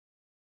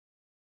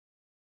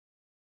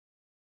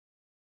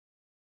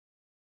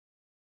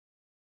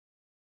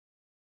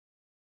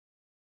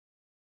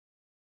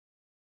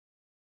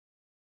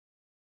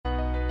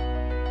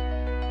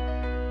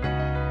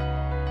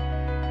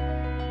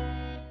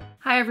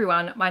Hi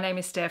everyone, my name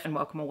is Steph and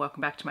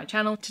welcome back to my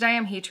channel. Today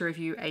I'm here to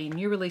review a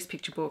new release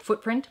picture book,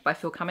 Footprint by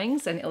Phil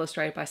Cummings and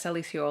illustrated by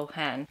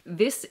Soweol.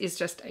 This is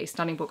just a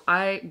stunning book.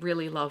 I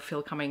really love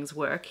Phil Cummings'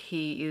 work.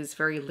 He is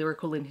very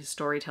lyrical in his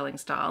storytelling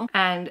style.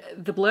 And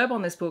the blurb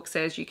on this book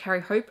says, "You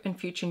carry hope and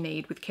future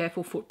need with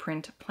careful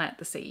footprint, plant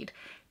the seed.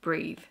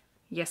 Breathe.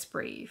 Yes,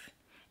 breathe.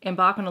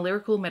 Embark on a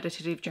lyrical,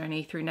 meditative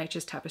journey through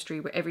nature's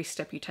tapestry where every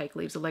step you take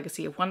leaves a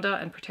legacy of wonder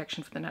and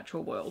protection for the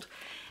natural world."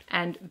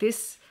 And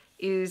this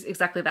is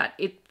exactly that.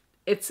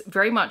 It's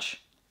very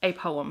much a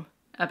poem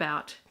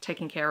about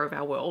taking care of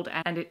our world,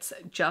 and it's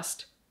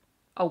just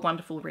a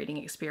wonderful reading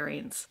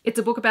experience. It's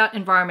a book about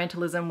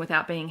environmentalism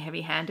without being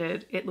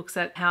heavy-handed. It looks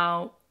at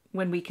how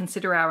when we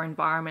consider our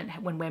environment,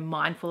 when we're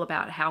mindful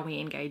about how we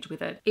engage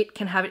with it, it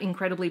can have an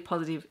incredibly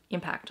positive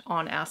impact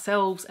on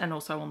ourselves and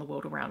also on the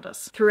world around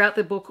us. Throughout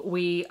the book,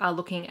 we are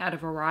looking at a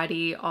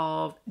variety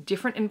of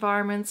different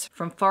environments,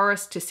 from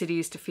forests to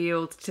cities to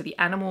fields to the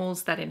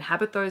animals that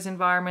inhabit those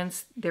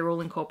environments. They're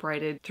all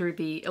incorporated through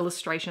the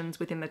illustrations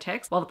within the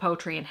text, while the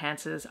poetry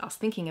enhances us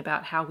thinking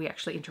about how we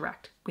actually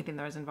interact within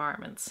those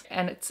environments.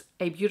 And it's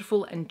a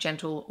beautiful and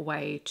gentle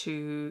way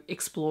to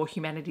explore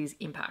humanity's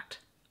impact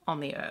on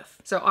the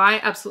earth. So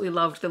I absolutely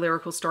loved the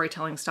lyrical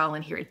storytelling style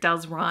in here. It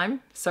does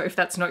rhyme, so if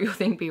that's not your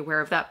thing, be aware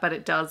of that, but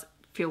it does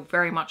feel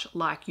very much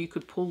like you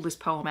could pull this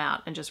poem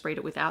out and just read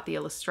it without the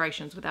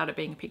illustrations, without it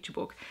being a picture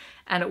book,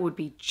 and it would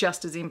be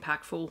just as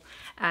impactful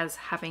as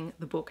having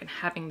the book and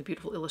having the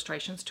beautiful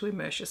illustrations to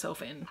immerse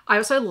yourself in. I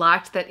also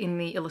liked that in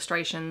the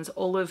illustrations,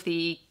 all of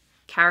the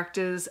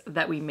characters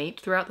that we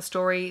meet throughout the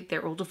story,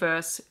 they're all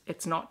diverse.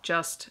 It's not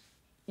just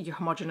your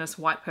homogenous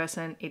white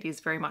person. It is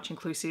very much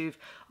inclusive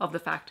of the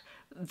fact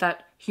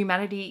that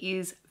humanity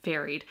is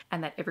varied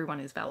and that everyone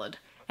is valid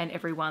and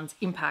everyone's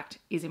impact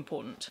is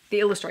important.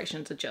 The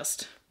illustrations are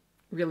just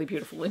really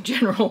beautiful in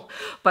general,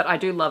 but I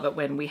do love it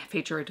when we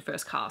feature a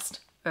diverse cast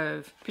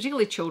of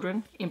particularly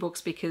children in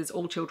books, because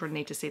all children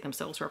need to see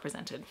themselves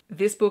represented.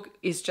 This book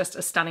is just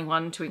a stunning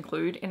one to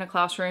include in a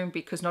classroom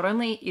because not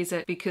only is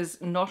it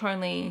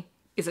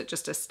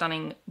just a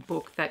stunning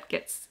book that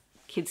gets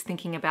kids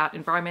thinking about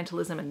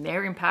environmentalism and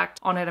their impact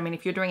on it. I mean,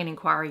 if you're doing an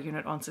inquiry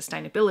unit on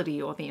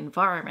sustainability or the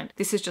environment,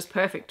 this is just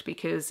perfect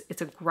because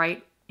it's a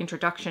great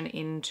introduction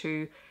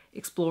into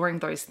exploring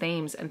those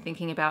themes and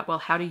thinking about, well,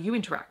 how do you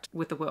interact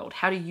with the world?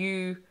 How do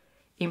you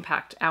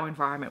impact our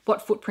environment?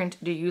 What footprint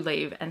do you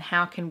leave? And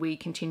how can we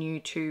continue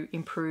to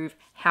improve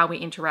how we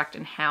interact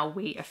and how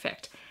we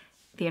affect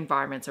the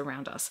environments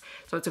around us?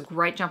 So it's a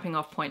great jumping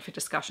off point for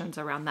discussions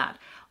around that.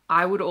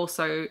 I would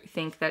also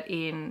think that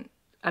in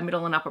a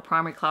middle and upper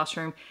primary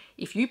classroom,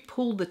 if you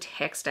pull the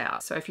text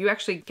out, so if you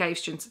actually gave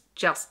students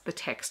just the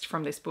text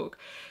from this book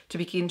to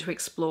begin to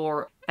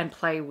explore and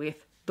play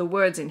with the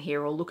words in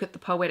here, or look at the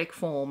poetic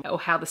form or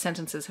how the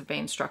sentences have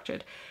been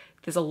structured,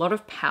 there's a lot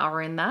of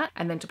power in that.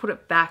 And then to put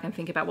it back and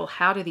think about, well,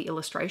 how do the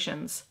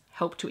illustrations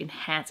help to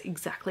enhance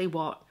exactly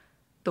what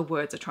the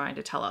words are trying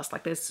to tell us?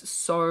 Like, there's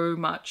so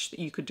much that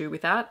you could do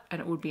with that, and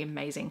it would be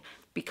amazing.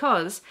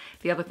 Because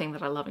the other thing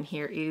that I love in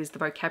here is the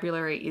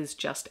vocabulary is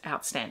just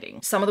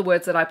outstanding. Some of the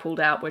words that I pulled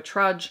out were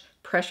trudge,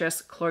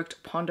 precious,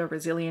 cloaked, ponder,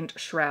 resilient,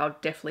 shroud,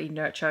 deftly,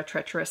 nurture,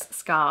 treacherous,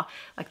 scar.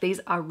 Like, these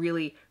are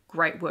really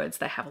great words.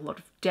 They have a lot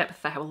of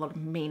depth, they have a lot of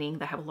meaning,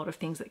 they have a lot of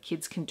things that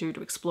kids can do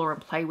to explore and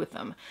play with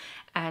them.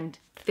 And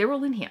they're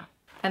all in here.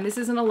 And this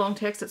isn't a long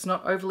text, it's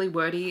not overly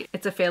wordy.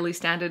 It's a fairly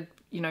standard,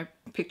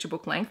 picture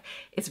book length.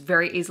 It's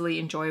very easily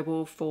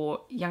enjoyable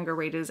for younger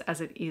readers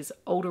as it is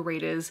older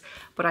readers,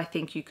 but I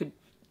think you could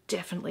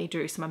definitely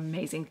do some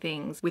amazing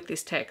things with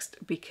this text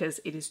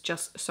because it is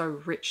just so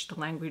rich. The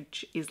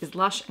language is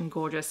lush and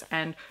gorgeous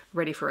and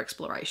ready for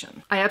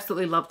exploration. I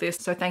absolutely love this.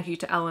 So thank you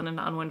to Alan and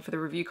Unwin for the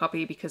review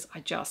copy, because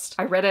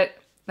I read it,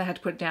 I had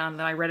to put it down,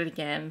 then I read it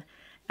again,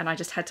 and I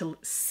just had to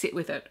sit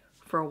with it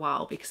for a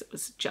while because it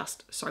was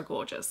just so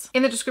gorgeous.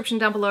 In the description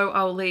down below,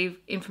 I'll leave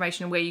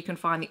information where you can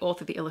find the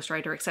author, the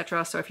illustrator,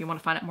 etc. So if you want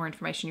to find out more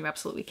information, you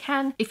absolutely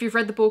can. If you've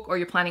read the book or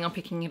you're planning on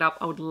picking it up,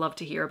 I would love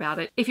to hear about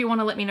it. If you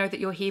want to let me know that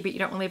you're here but you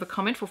don't want to leave a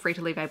comment, feel free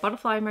to leave a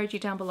butterfly emoji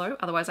down below.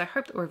 Otherwise, I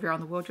hope that wherever you're on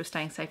the world, you're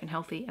staying safe and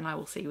healthy, and I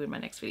will see you in my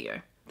next video.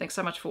 Thanks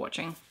so much for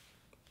watching.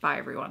 Bye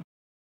everyone.